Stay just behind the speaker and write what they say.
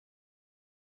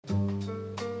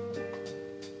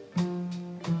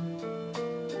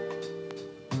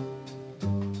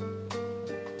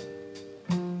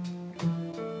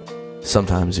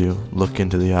Sometimes you look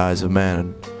into the eyes of man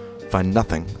and find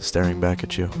nothing staring back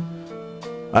at you.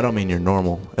 I don't mean your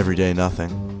normal, everyday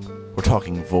nothing. We're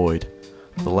talking void,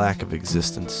 the lack of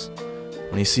existence.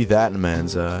 When you see that in a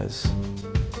man's eyes,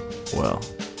 well,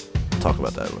 we'll talk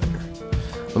about that later.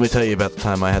 Let me tell you about the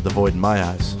time I had the void in my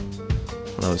eyes,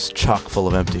 when I was chock full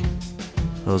of empty.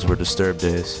 Those were disturbed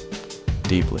days,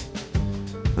 deeply.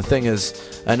 The thing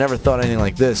is, I never thought anything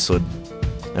like this would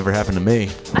ever happen to me.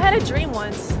 I had a dream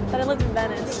once that I lived in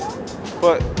Venice.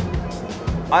 But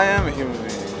I am a human being.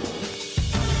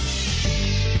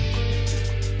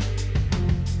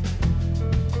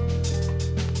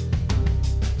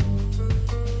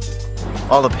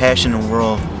 All the passion in the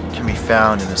world can be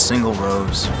found in a single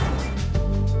rose.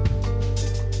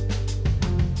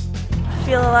 I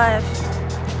feel alive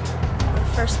for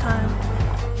the first time.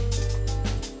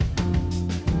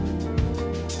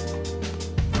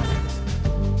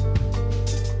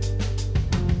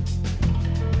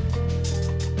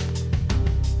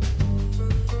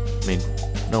 I mean,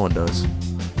 no one does.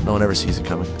 No one ever sees it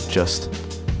coming. Just,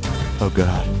 oh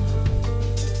God.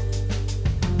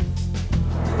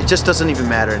 It just doesn't even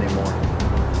matter anymore.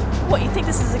 What, you think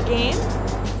this is a game?